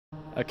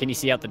Oh, can you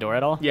see out the door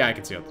at all? Yeah, I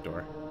can see out the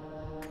door.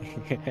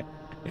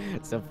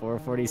 So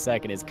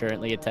 442nd is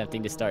currently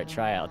attempting to start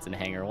tryouts in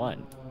Hangar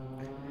 1.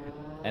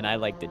 And I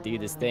like to do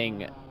this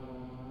thing.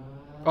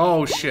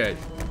 Oh, shit.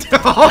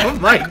 Oh,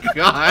 my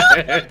God.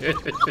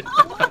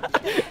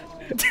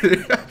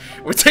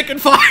 We're taking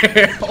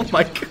fire. Oh,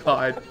 my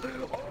God.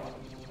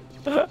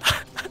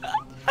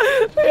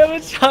 They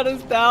haven't shot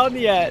us down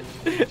yet.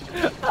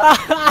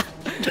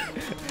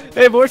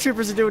 Hey, more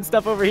troopers are doing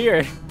stuff over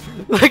here.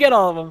 Look at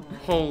all of them.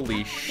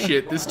 Holy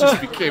shit, this just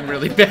became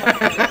really bad.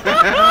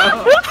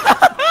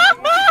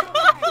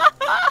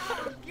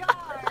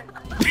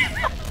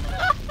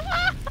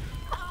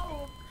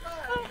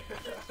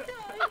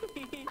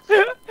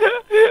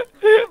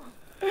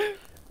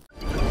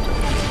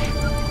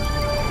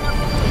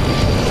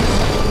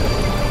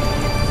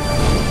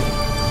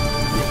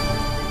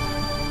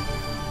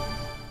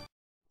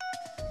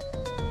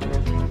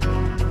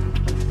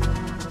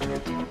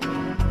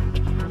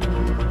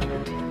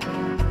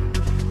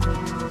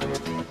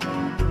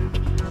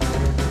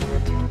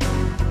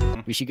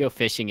 We should go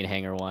fishing in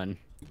Hangar 1.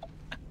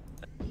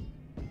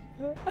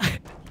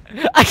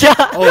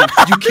 Oh,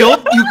 you killed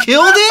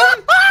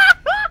him?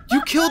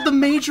 You killed the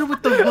Major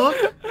with the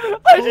hook?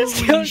 I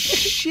just killed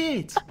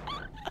shit.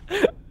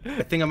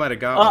 I think I might have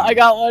got one. I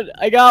got one.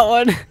 I got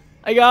one.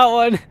 I got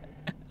one.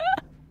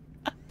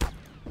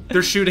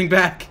 They're shooting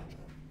back.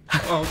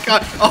 Oh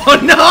god. Oh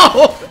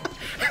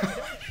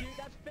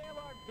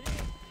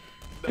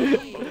no!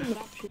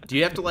 Do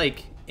you have to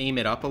like aim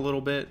it up a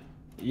little bit?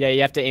 Yeah,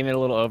 you have to aim it a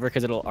little over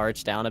because it'll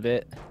arch down a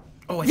bit.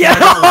 Oh, yeah!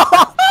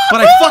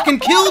 But I fucking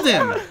killed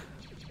him!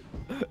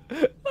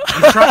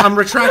 I'm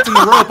retracting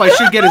the rope. I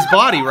should get his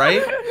body,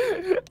 right?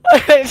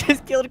 I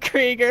just killed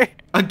Krieger.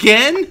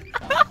 Again?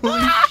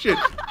 Holy shit.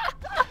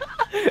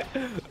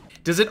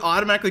 Does it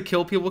automatically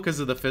kill people because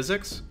of the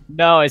physics?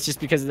 No, it's just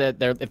because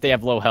if they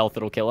have low health,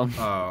 it'll kill them.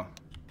 Oh.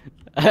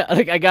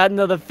 I got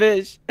another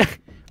fish.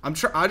 I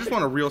just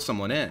want to reel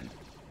someone in.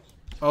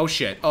 Oh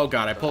shit. Oh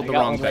god, I pulled the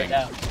wrong thing.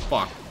 Right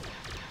fuck.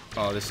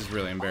 Oh, this is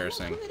really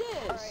embarrassing.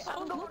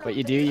 What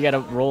you do, you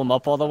gotta roll them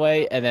up all the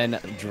way and then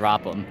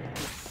drop them.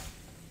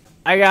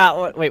 I got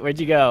one. Wait, where'd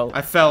you go?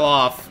 I fell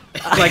off,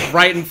 like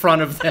right in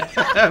front of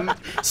them,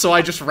 so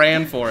I just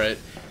ran for it.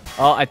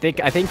 Oh, I think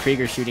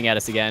Krieger's shooting at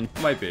us again.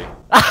 Might be.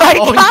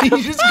 Oh,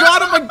 you just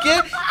got him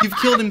again? You've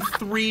killed him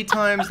 3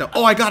 times now.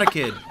 Oh, I got a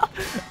kid.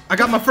 I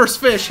got my first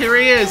fish. Here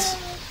he is.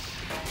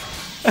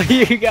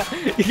 you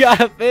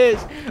got a fish.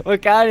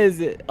 What kind is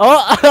it?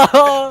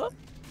 Oh. I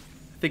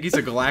think he's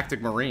a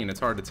galactic marine. It's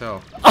hard to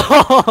tell.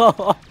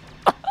 Oh.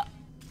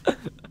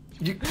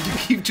 You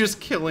keep just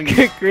killing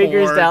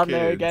Krieger's poor down kids.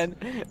 there again.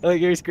 Look,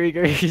 here's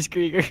Krieger. Here's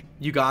Krieger.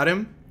 You got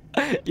him?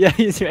 Yeah,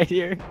 he's right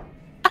here.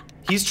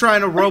 He's trying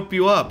to rope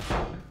you up.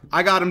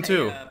 I got him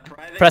too.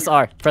 Press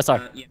R. Press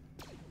R. Yeah.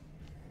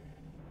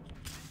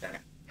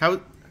 How?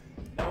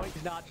 No,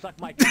 he's not. Suck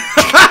my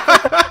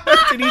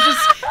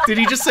Did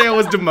he just say I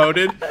was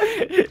demoted?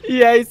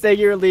 Yeah, he's saying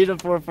you're lead of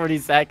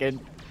 442nd.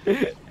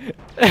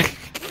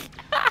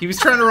 He was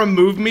trying to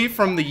remove me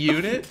from the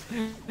unit?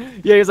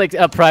 Yeah, he was like,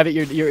 private,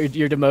 you're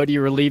demoted,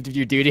 you're relieved of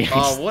your duties.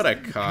 Oh, what a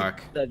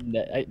cock.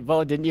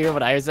 Well, didn't you hear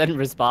what I said in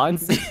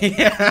response?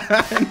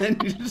 Yeah, and then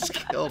you just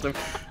killed him.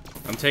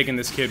 I'm taking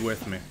this kid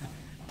with me.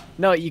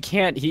 No, you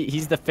can't.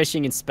 He's the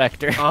fishing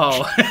inspector.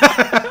 Oh.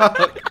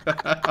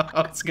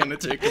 I was gonna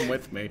take him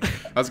with me.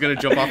 I was gonna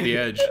jump off the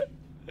edge.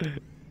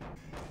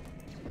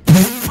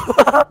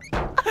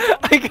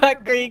 I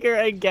got Krieger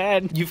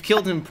again. You've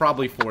killed him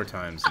probably 4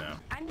 times now.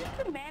 I'm just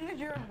the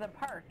manager of the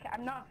park.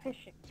 I'm not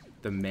fishing.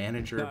 The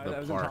manager of the I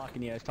wasn't park.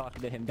 talking to you. I was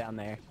talking to him down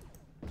there.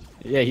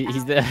 Yeah,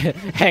 he's the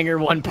Hangar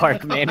 1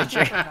 park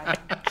manager. I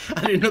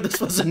didn't know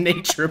this was a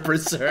nature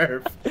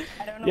preserve.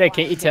 Yeah,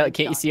 can't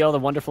you see all the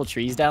wonderful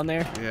trees down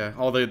there? Yeah,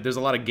 there's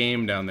a lot of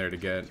game down there to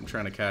get. I'm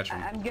trying to catch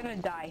him. I'm gonna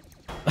die.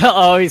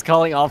 Oh, he's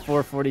calling all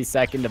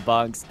 442nd to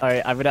bunks. All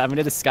right, I'm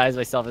gonna disguise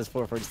myself as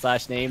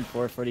 440/name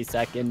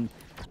 442nd.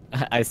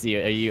 I see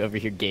you. Are you over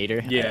here,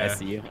 Gator? Yeah. I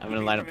see you. I'm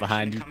gonna line up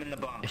behind you.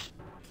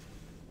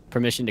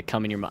 Permission to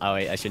come in your mom. Oh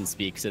wait, I shouldn't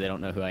speak so they don't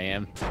know who I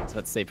am. So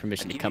let's say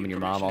permission to come in your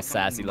mom, all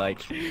sassy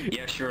like.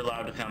 Yes, you're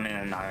allowed to come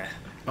in, and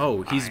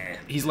Oh,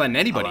 he's letting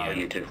anybody allow in.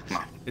 you to. Come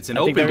on. It's an I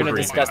think open they're gonna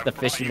debris. discuss the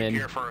Brought you fishermen.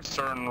 here for a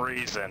certain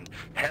reason.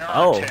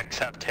 Oh. Heretics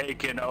have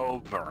taken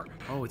over.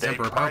 Oh, it's They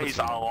Emperor praise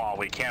Palpatine. Allah.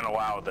 We can't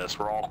allow this.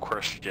 We're all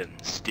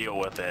Christians. Deal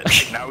with it.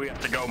 Now we have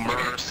to go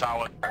murder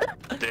solid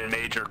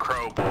Major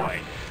Crowboy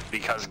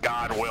because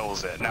God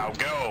wills it. Now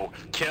go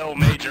kill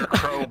Major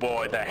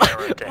Crowboy, the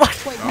heretic. All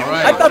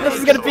right. I thought this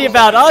was gonna be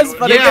about us,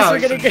 but I guess we're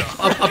gonna go.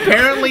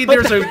 Apparently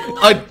there's a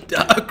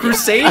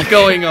crusade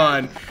going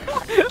on.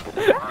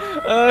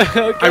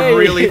 Okay. I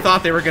really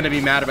thought they were going to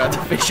be mad about the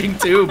fishing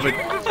too, but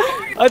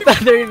I thought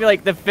they were gonna be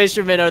like the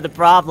fishermen are the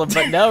problem,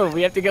 but no,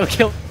 we have to go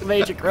kill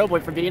Major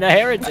Crowboy for being a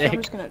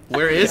heretic.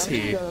 where is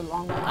he?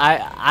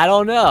 I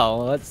don't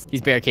know.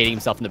 He's barricading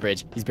himself in the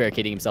bridge. He's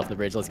barricading himself in the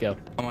bridge. Let's go.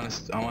 I want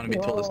to be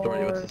told the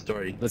story. What's the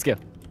story? Let's go.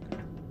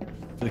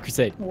 For the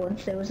crusade.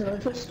 Once there was a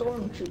little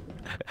storm.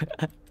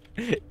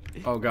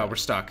 Oh god, we're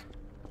stuck.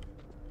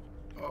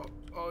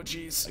 Oh,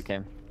 jeez.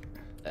 Okay.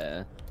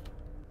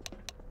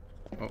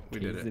 Oh, we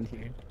did He's it. in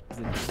here. He's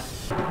in here.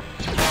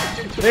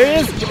 There he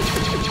is!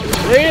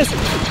 There he is!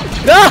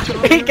 No!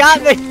 He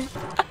got me!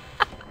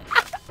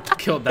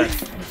 Killed that.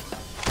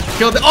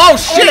 Killed the. Oh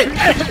shit!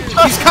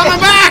 He's coming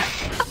back!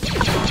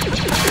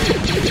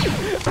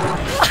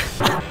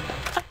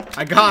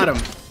 I got him.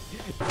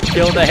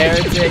 Kill the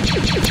heretic.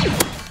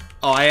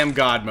 Oh, I am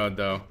God mode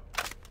though.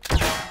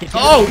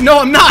 Oh no,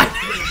 I'm not.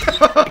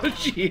 Oh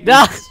jeez.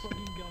 No!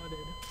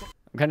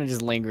 I'm kind of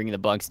just lingering in the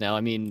bunks now.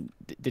 I mean,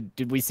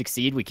 did we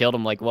succeed? We killed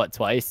him like what,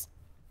 twice?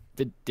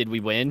 Did we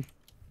win?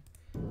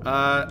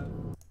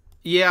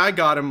 Yeah, I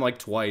got him like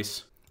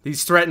twice.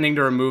 He's threatening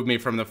to remove me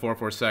from the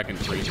 442nd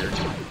freezer.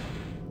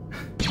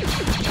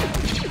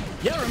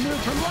 You're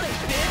removed from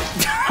life,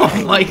 bitch!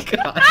 Oh my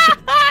gosh.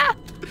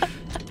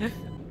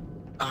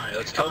 Alright,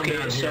 let's calm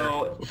down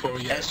so before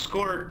we get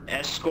escort,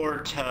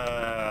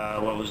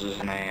 what was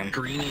his name?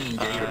 Greeny and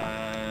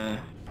Gator.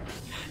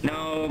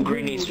 No,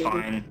 Greeny's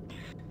fine.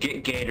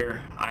 Get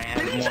Gator. I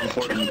have more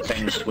important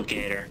things with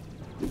Gator.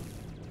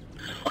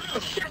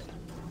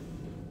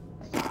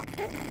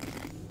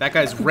 That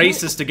guy's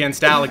racist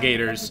against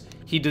alligators.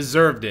 He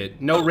deserved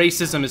it. No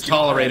racism is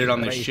tolerated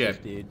on this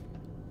ship. Dude.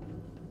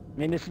 I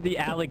mean, this is the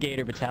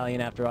Alligator Battalion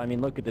after all. I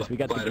mean, look at this. We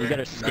got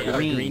our scale,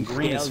 green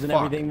green as scales and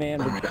fuck. everything, man.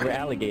 We're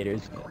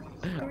alligators.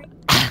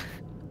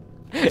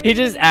 He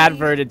just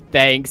adverted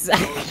thanks.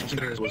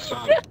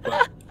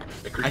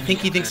 I think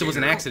he thinks it was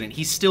an accident.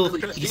 He still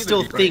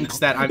thinks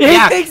that I'm. He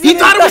Yeah, thinks he it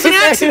thought it was an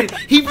is. accident.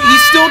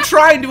 He's still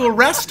trying to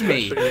arrest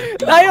me.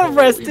 I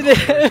arrested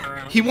him.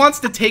 He wants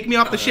to take me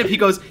off the ship. He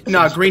goes,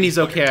 "Nah, Greeny's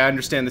okay. I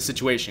understand the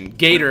situation.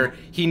 Gator,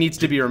 he needs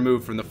to be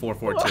removed from the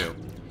 442."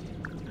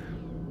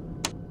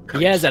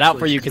 He has it out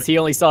for you because he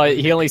only saw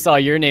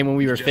your name when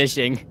we were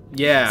fishing.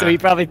 Yeah. So he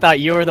probably thought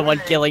you were the one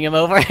killing him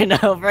over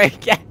and over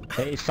again.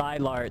 Hey,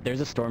 Sidlart, there's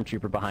a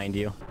stormtrooper behind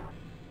you.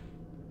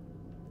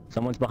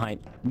 Someone's behind.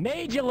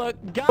 Made you look.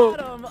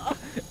 Got him.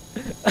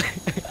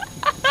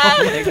 Oh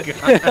my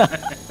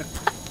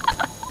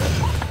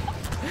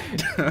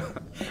god.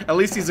 At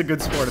least he's a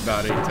good sport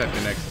about it. He took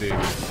the next dude.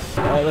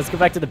 Alright, let's go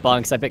back to the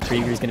bunks. I bet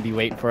Krieger's gonna be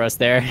waiting for us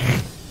there.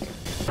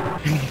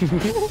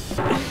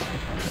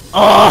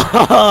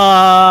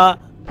 Oh!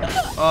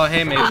 Oh,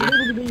 hey, Major.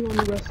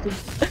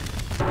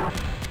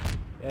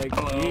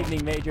 Good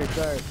evening, Major,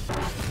 sir.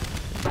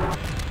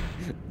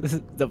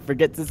 Don't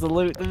forget to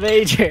salute the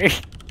Major.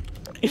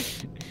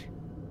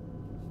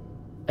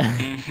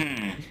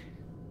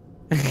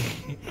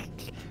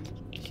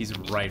 He's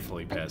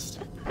rightfully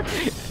pissed.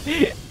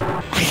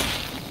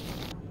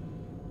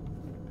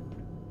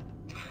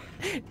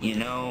 You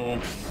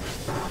know,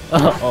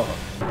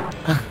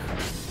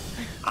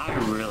 I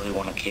really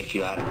want to kick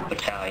you out of the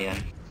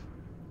battalion.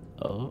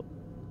 Oh.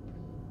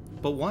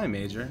 But why,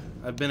 Major?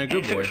 I've been a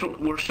good boy. If it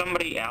were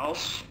somebody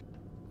else?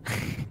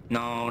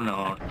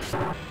 No.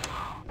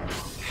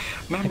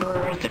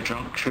 Remember the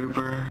drunk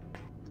trooper?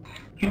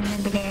 You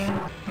remember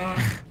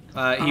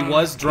that? He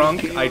was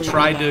drunk. I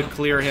tried to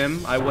clear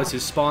him. I was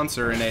his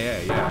sponsor in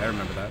AA. Yeah, I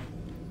remember that.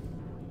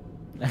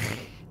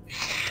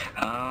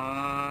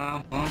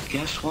 Well,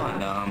 guess what?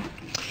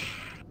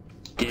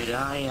 Did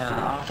I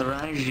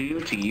authorize you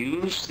to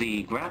use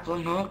the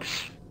grappling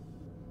hooks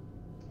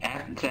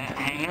at that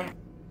hangar?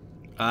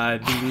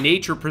 The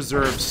Nature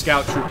Preserve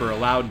Scout Trooper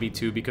allowed me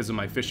to because of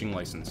my fishing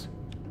license.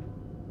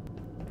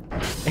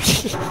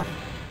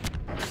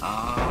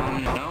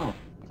 No.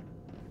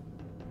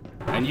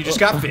 And you just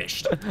got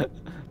fished.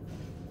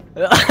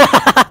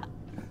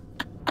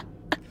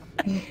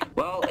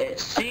 Well, it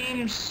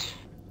seems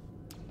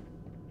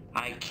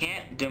I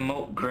can't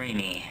demote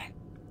Greeny.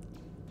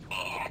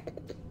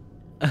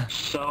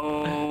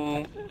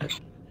 So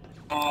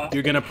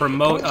You're gonna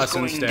promote what's us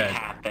going instead. to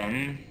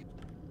happen?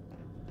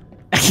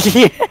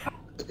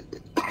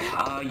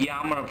 Yeah,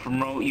 I'm gonna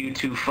promote you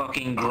to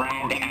fucking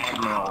Grand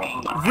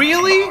Admiral.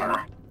 Really?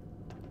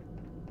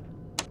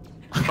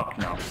 Fuck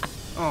no.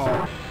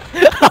 Oh.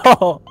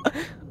 Oh.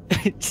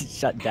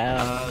 Shut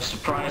down.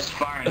 Surprise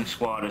firing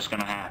squad is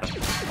gonna happen.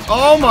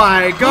 Oh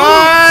my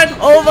god!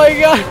 Oh my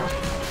god!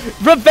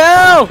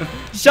 Rebel!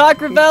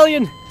 Shock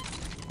rebellion!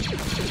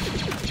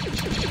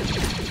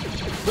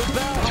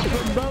 Rebel, I'll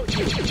promote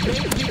you!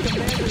 Make me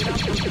commander and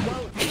I'll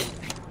promote you!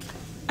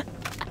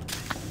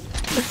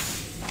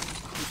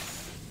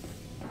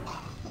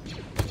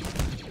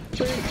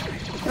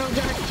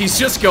 He's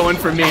just going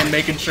for me and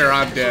making sure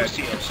I'm dead.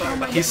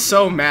 He's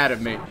so mad at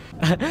me.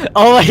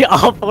 Oh my,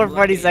 all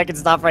 440 seconds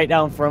stop right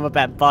now and throw him up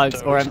at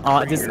bugs or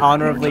I'm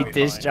dishonorably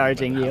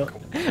discharging you.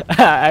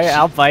 Alright,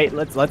 I'll fight.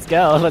 Let's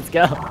go. Let's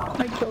go.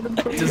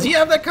 Does he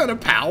have that kind of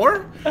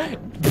power?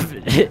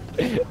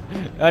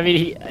 I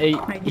mean,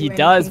 he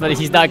does, but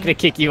he's not gonna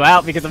kick you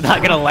out because I'm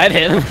not gonna let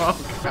him. Oh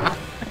god.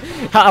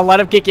 I'll let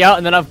him kick you out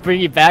and then I'll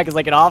bring you back as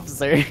like an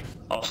officer.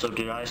 Also,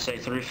 did I say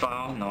 3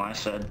 file? No, I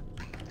said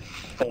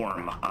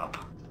form up.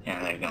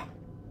 Yeah, there you go.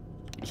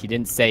 He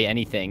didn't say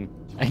anything.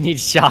 I need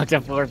shock to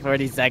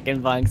 440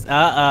 bunks.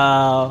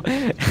 Uh-oh.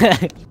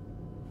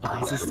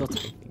 Oh, is he still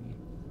typing?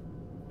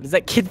 What is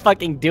that kid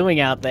fucking doing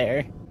out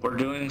there? We're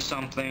doing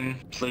something.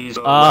 Please.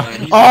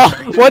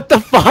 Oh, what the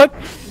fuck?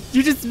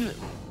 He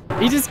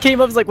just came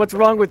up and was like, what's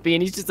wrong with me?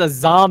 And he's just a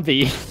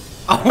zombie.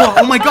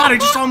 Oh my god, I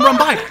just saw him run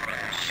by.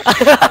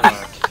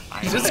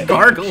 He's just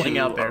gargling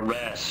out there.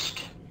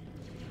 Arrest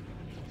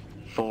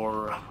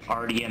for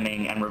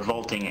RDMing and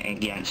revolting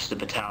against the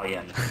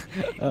battalion.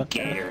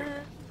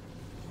 Gator.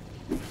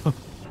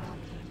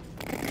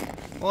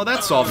 Well,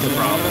 that solves the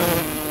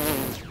problem.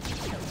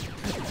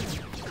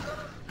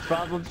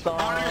 Problem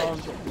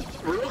solved.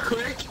 Real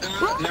quick,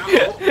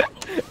 now.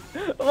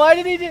 Why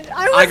did he do?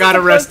 I got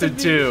arrested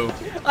too.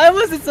 I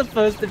wasn't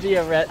supposed to be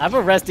arrested. I'm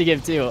arresting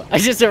him too. I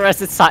just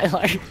arrested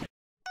Sylar.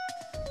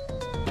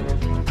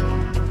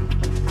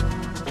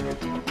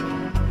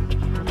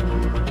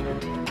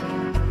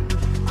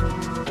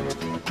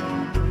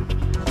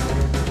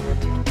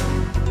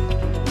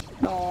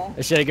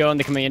 Should I go in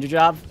the commander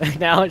job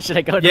now? Should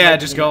I go? Yeah,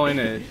 just go in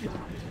it.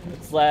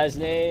 Slash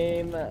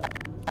name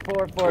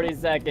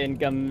 442nd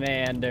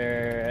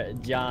Commander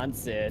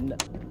Johnson.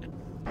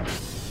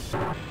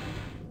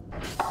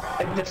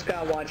 I just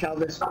gotta watch how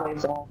this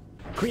plays out.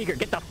 Krieger,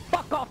 get the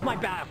fuck off my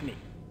balcony!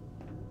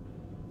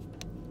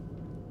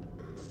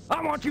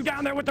 I want you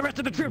down there with the rest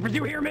of the troopers,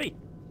 you hear me?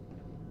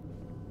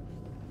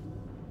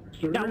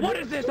 Now what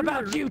is this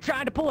about you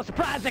trying to pull a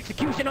surprise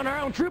execution on our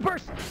own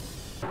troopers?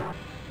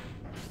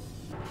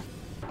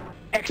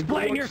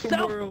 Explain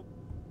yourself!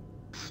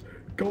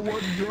 Go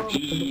one drop.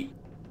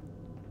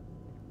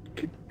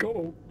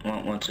 Go.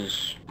 What's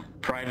his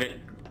private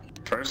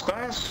first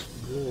class?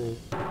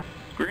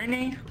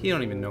 Greenie? You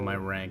don't even know my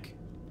rank.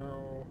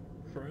 Oh,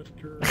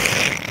 Frester.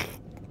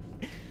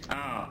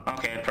 Oh,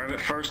 okay.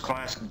 Private first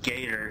class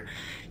Gator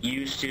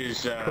used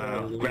his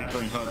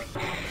grappling hook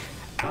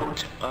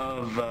out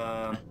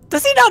of.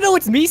 Does he not know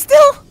it's me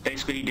still?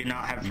 Basically, he did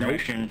not have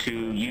permission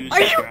to use Are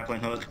the you-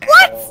 grappling hook at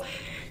What? all,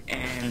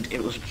 and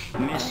it was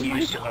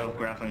misuse of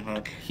grappling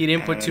hook. He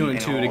didn't put two and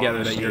in two all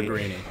together that you're honesty,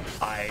 Greenie.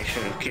 I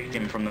should have kicked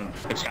him from the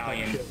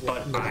battalion,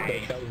 but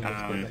I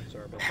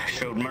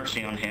showed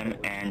mercy on him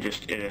and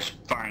just did a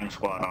firing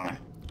squad on him.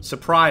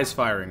 Surprise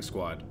firing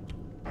squad.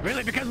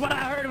 Really? Because what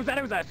I heard was that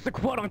it was a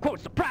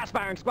quote-unquote surprise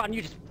firing squad and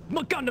you just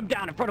gunned them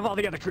down in front of all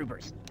the other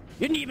troopers.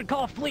 You didn't even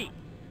call a fleet.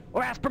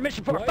 Or ask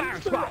permission for a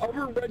firing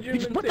squad. You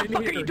just, what the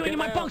fuck are you doing in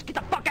my bunks? Get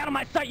the fuck out of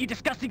my sight, you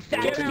disgusting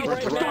savage! Get out You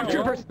right now.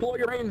 stormtroopers! Pull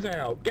your hands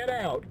out. Get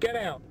out. Get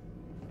out.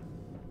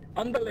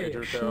 Underlay.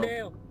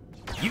 Schnell.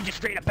 You just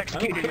straight up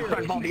executed in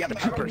front of all the other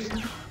troopers.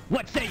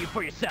 What say you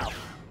for yourself?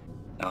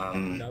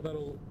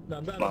 That'll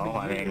Well,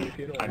 I mean,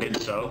 I did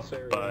so,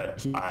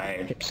 but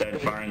I said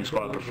firing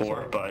squad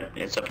before, but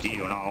it's up to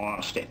you in all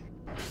honesty.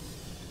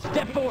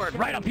 Step forward,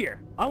 right up here.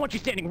 I want you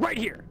standing right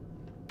here.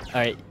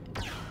 Alright.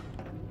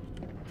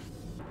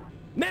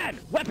 Men,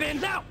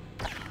 weapons out!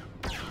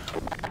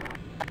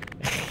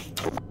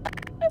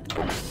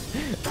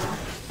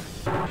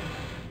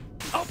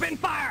 Open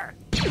fire!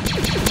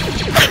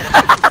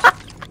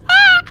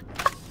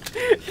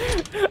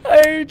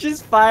 I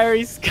just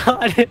fiery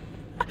Scott. And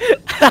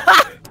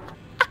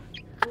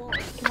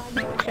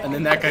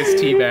then that guy's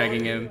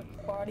teabagging him.